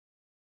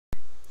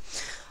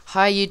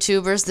Hi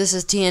YouTubers, this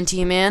is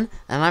TNT Man,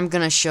 and I'm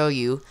gonna show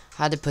you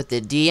how to put the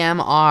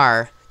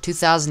DMR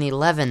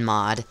 2011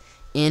 mod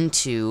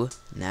into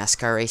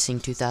NASCAR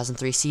Racing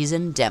 2003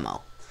 season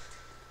demo.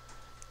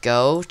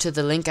 Go to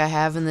the link I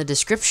have in the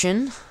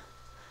description.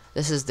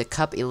 This is the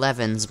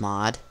Cup11s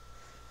mod,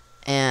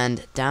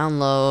 and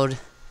download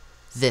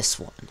this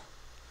one.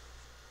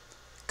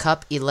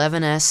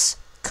 Cup11s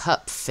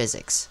Cup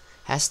Physics.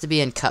 Has to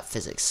be in Cup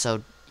Physics,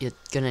 so you're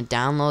gonna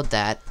download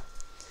that.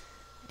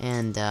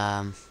 And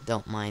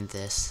don't mind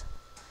this.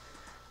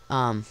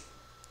 And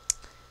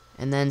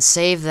then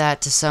save that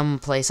to some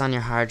place on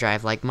your hard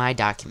drive, like my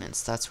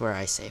documents. That's where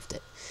I saved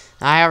it.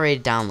 I already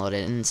downloaded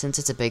it, and since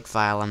it's a big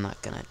file, I'm not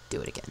gonna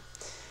do it again.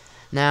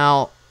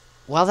 Now,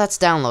 while that's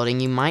downloading,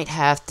 you might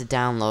have to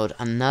download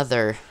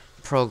another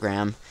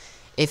program.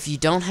 If you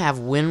don't have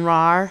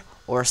WinRAR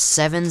or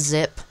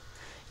 7-zip,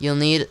 you'll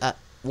need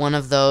one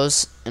of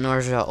those in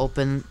order to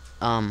open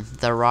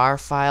the RAR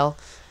file.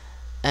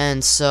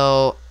 And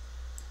so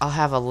I'll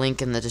have a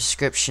link in the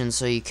description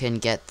so you can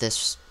get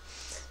this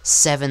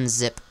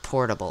 7-zip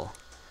portable,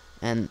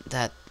 and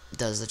that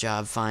does the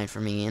job fine for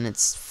me, and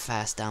it's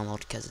fast download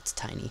because it's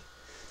tiny,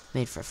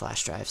 made for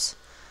flash drives.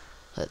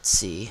 Let's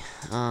see,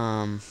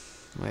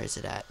 where is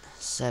it at?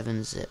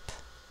 7-zip.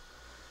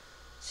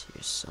 It's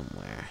here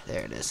somewhere.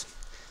 There it is.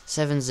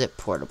 7-zip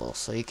portable.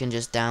 So you can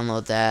just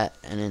download that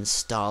and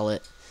install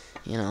it,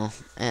 you know.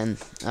 And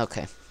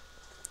okay,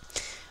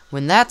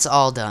 when that's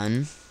all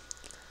done,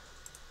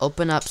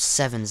 open up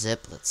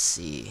 7-zip. Let's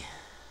see.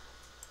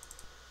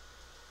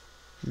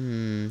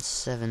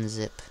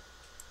 7-zip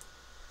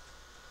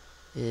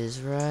is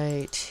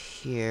right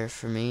here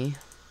for me.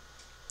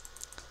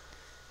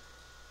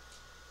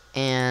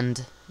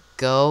 And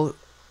go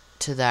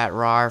to that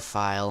RAR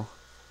file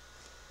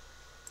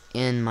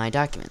in my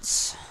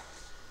documents.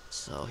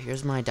 So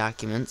here's my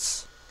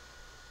documents,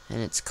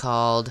 and it's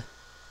called,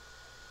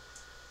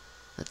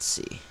 let's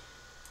see,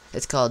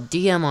 it's called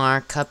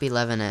DMR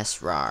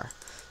Cup11s RAR.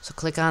 So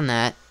click on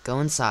that, go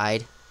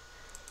inside,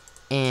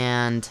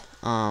 and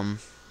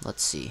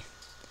let's see.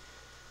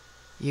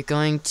 You're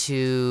going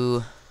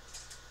to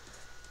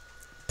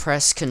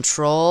press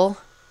Control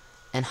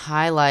and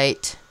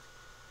highlight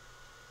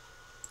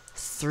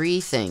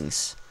three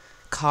things: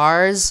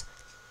 Cars,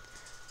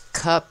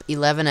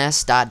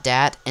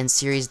 cup11s.dat, and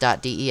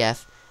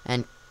series.def.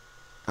 And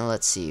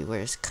let's see,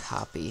 where's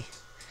copy?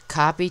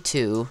 Copy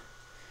to,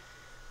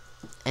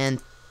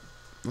 and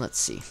let's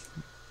see.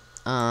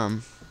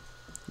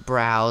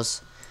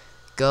 Browse,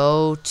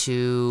 go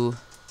to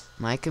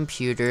my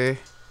computer,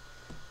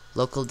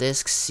 local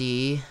disk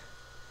C,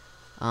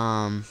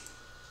 down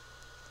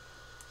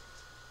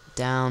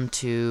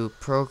to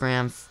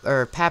program,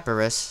 or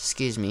Papyrus,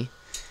 excuse me,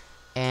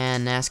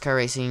 and NASCAR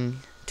Racing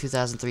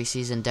 2003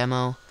 season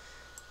demo,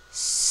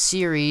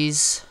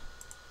 series,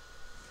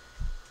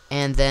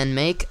 and then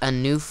make a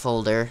new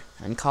folder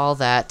and call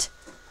that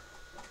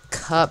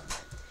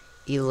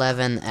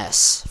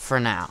Cup11s for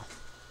now.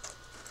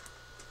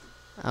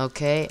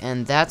 Okay,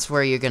 and that's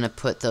where you're gonna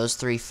put those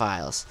three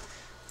files.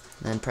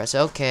 Then press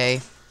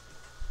OK.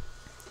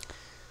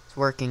 It's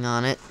working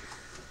on it.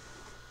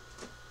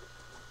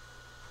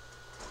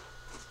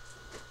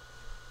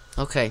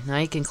 Okay, now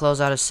you can close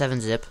out of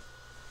 7-zip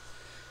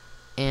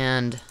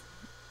and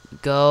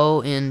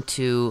go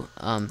into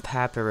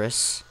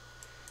Papyrus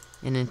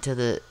and into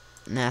the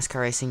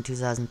NASCAR Racing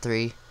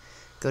 2003.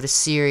 Go to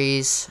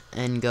Series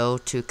and go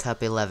to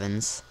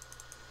Cup11s.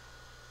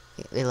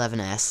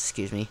 11s,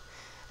 excuse me.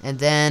 And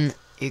then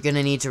you're going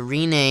to need to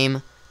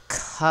rename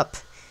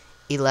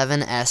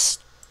Cup11s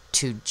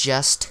to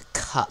just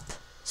Cup,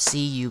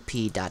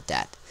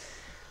 cup.dat.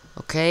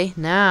 Okay,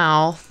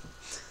 now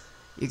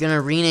you're going to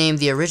rename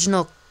the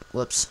original,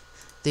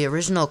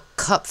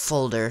 Cup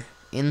folder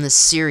in the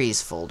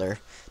Series folder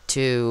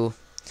to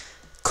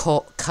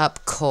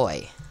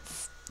cupcoy.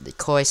 The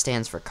COY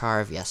stands for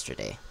car of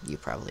yesterday. You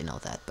probably know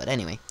that, but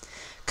anyway.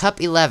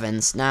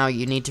 Cup11s, now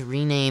you need to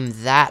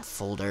rename that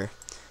folder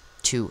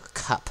to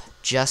Cup.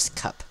 Just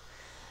Cup.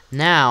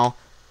 Now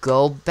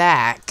go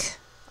back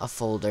a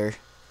folder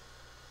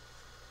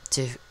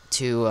to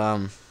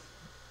you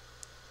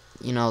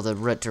know, the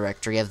root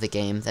directory of the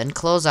game. Then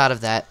close out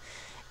of that,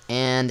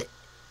 and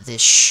this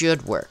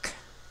should work.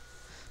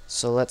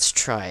 So let's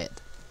try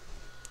it.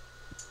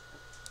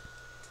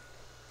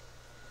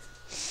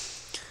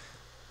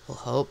 We'll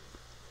hope.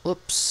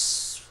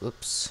 Whoops.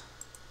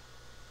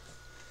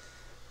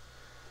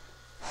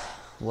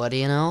 What do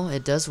you know?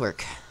 It does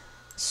work.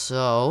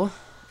 So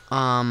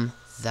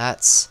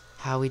that's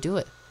how we do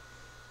it.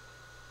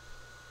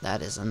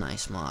 That is a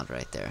nice mod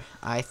right there.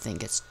 I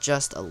think it's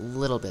just a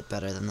little bit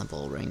better than the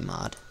Bullring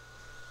mod.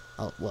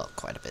 Oh, well,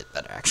 quite a bit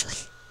better, actually.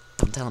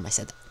 Don't tell him I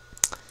said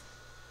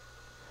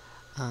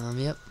that.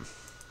 Yep.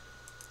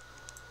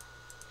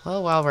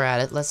 Well, while we're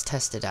at it, let's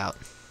test it out.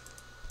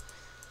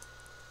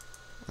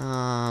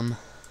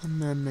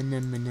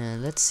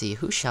 Let's see,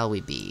 who shall we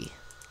be?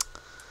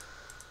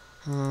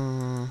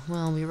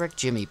 Well, we wrecked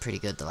Jimmy pretty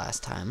good the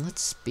last time.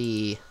 Let's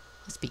be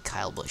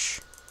Kyle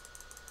Busch.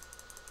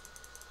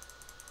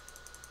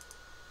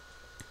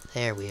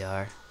 There we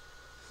are.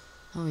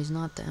 Oh, he's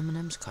not the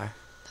M&M's car.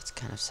 That's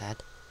kind of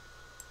sad.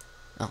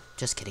 Oh,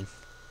 just kidding.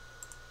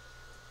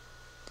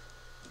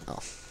 Oh,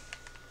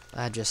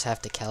 I just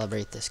have to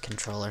calibrate this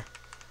controller.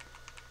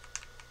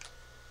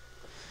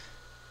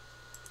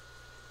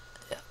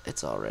 Yeah,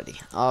 it's all ready.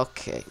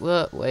 Okay,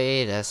 well,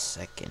 wait a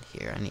second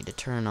here. I need to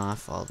turn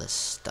off all this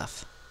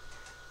stuff.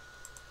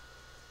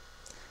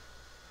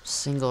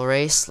 Single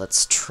race,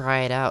 let's try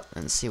it out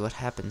and see what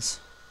happens.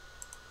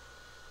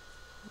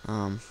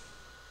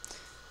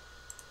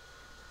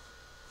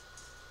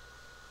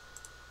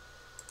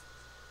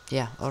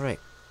 Yeah, alright.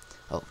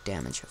 Oh,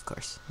 damage, of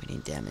course. We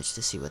need damage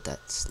to see what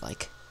that's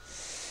like.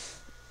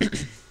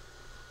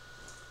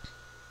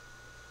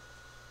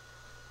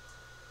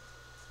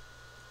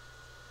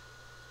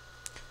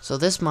 So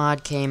this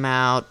mod came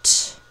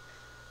out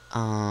the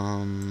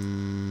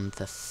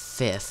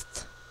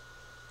 5th.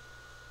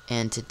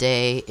 And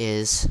today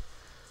is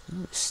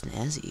ooh,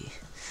 snazzy.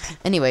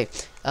 Anyway,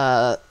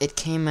 it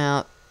came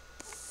out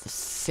the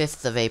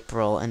 5th of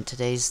April and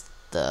today's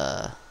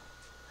the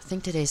I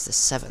think today's the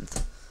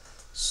 7th.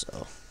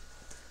 So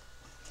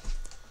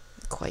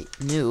quite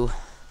new.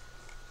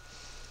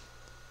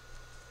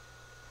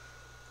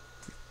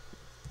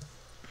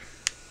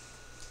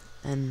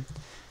 And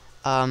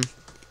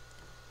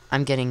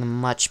I'm getting a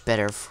much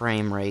better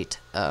frame rate.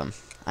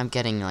 I'm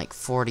getting like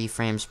 40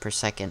 frames per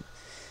second.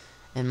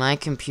 And my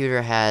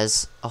computer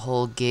has a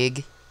whole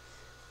gig,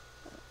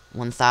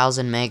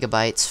 1,000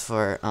 megabytes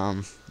for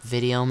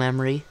video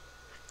memory.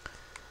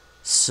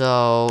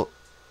 So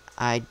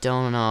I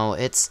don't know.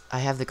 I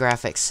have the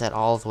graphics set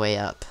all the way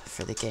up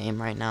for the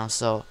game right now.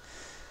 So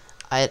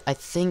I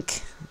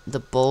think the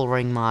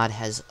Bullring mod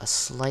has a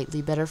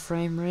slightly better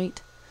frame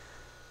rate.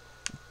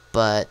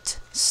 But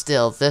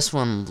still, this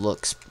one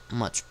looks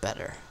much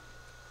better.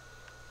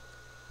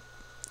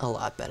 A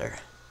lot better.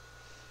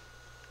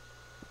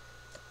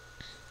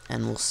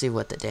 And we'll see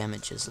what the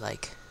damage is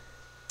like.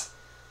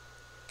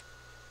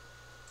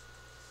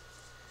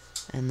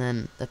 And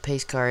then the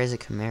pace car is a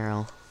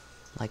Camaro,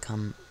 like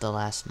on the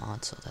last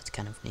mod, so that's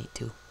kind of neat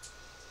too.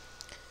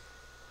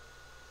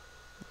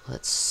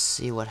 Let's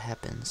see what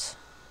happens.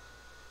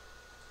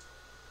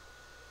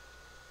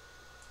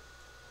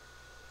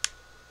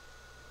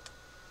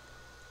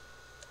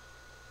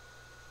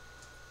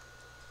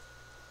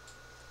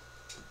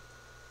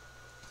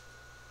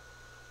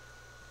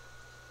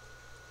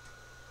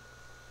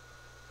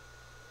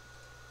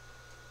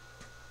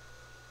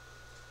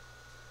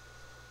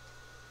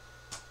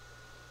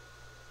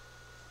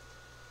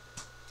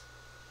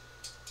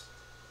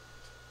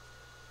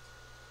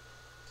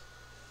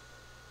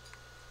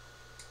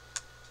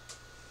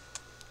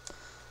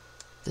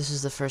 This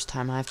is the first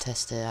time I've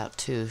tested it out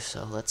too,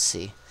 so let's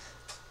see.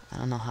 I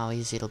don't know how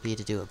easy it'll be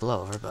to do a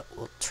blowover, but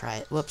we'll try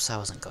it. Whoops, I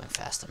wasn't going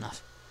fast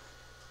enough.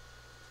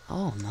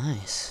 Oh,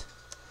 nice.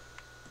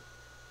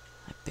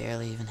 I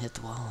barely even hit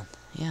the wall.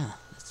 Yeah,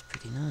 that's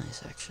pretty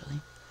nice,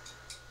 actually.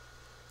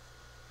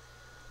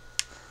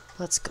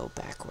 Let's go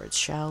backwards,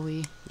 shall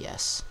we?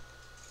 Yes.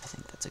 I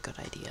think that's a good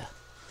idea.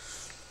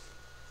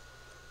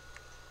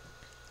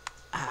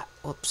 Ah,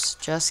 whoops,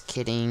 just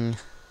kidding.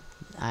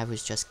 I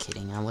was just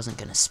kidding. I wasn't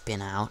gonna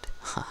spin out.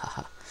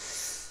 Hahaha.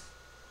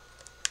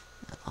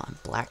 Oh, I'm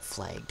black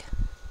flagged.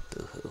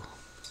 Boo-hoo.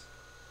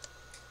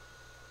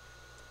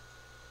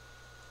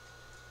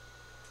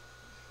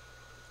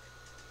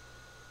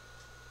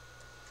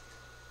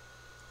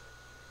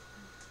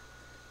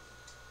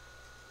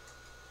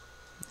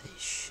 They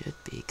should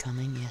be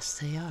coming. Yes,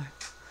 they are.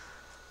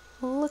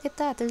 Look at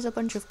that. There's a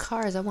bunch of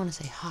cars. I want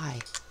to say hi.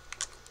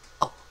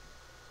 Oh.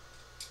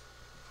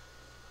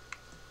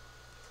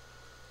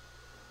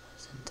 That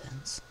was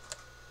intense.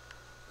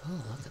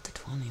 Oh, look at the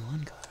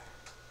 21 car.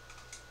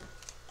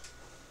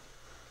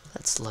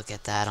 Let's look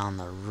at that on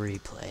the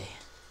replay.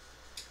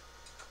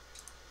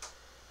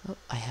 Oh,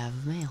 I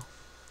have mail.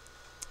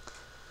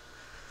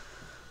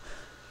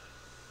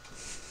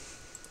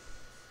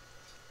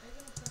 Are you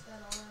gonna put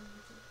that all on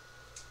YouTube?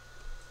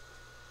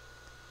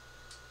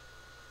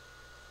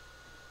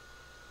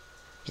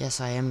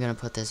 Yes, I am gonna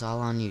put this all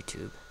on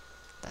YouTube.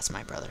 That's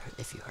my brother,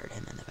 if you heard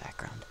him in the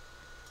background.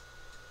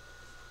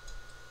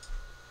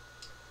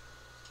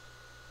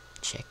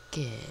 Check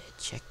it,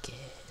 check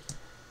it.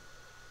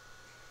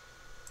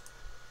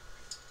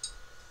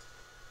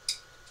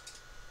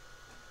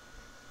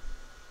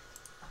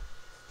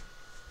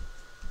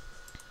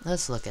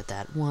 Let's look at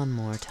that one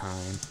more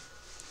time.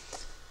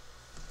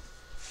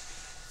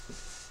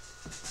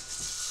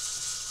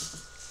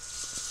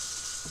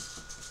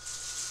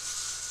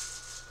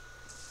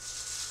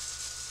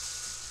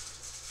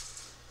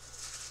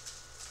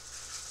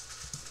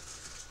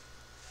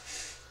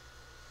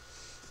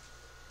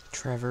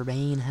 Trevor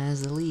Bain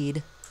has the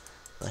lead,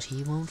 but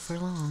he won't for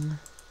long.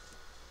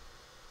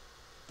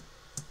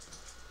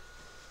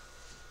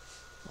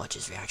 Watch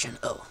his reaction.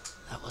 Oh,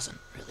 that wasn't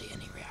really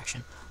any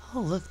reaction. Oh,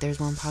 look, there's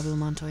Juan Pablo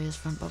Montoya's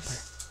front bumper.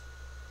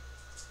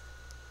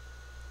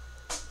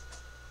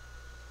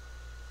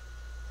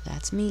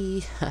 That's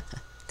me.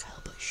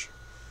 Kyle Busch.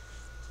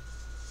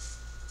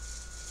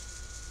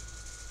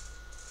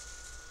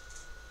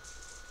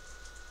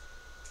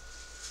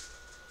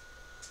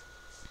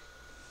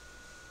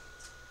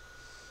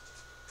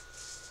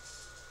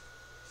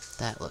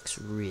 That looks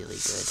really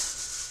good.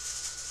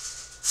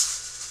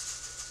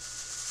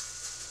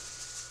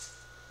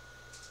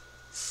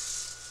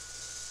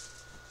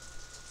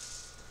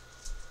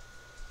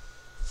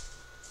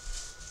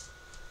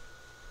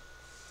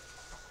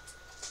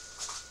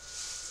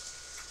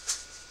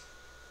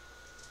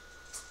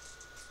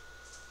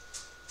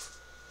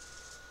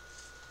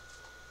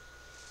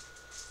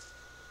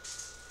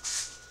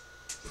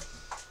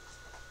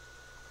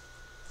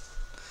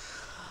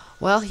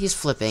 While he's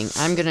flipping,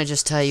 I'm gonna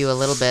just tell you a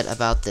little bit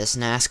about this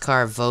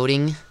NASCAR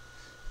voting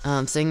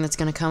thing that's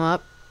gonna come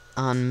up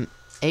on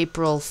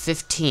April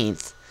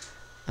 15th.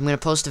 I'm gonna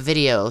post a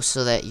video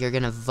so that you're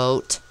gonna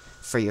vote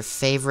for your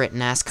favorite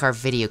NASCAR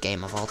video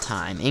game of all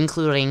time,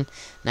 including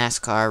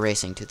NASCAR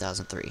Racing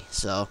 2003.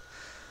 So,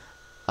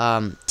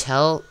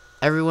 tell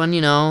everyone you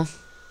know.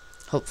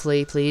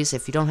 Hopefully, please,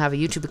 if you don't have a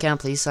YouTube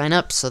account, please sign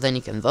up so then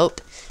you can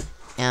vote.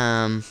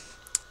 And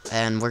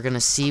we're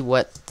gonna see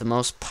what the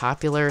most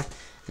popular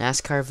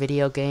NASCAR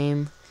video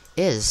game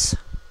is.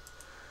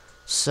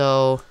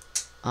 So,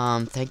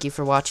 thank you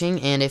for watching,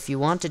 and if you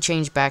want to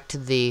change back to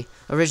the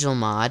original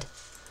mod,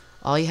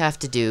 all you have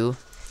to do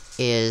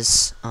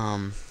is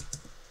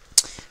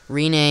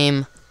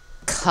rename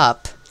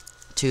Cup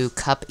to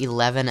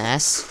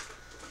Cup11s,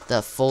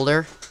 the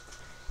folder,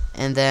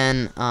 and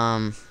then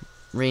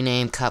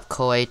rename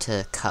cupcoy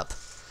to Cup.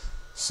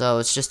 So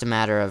it's just a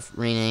matter of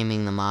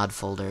renaming the mod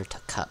folder to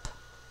Cup,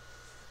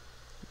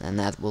 and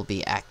that will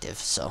be active.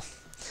 So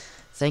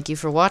thank you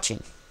for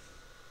watching.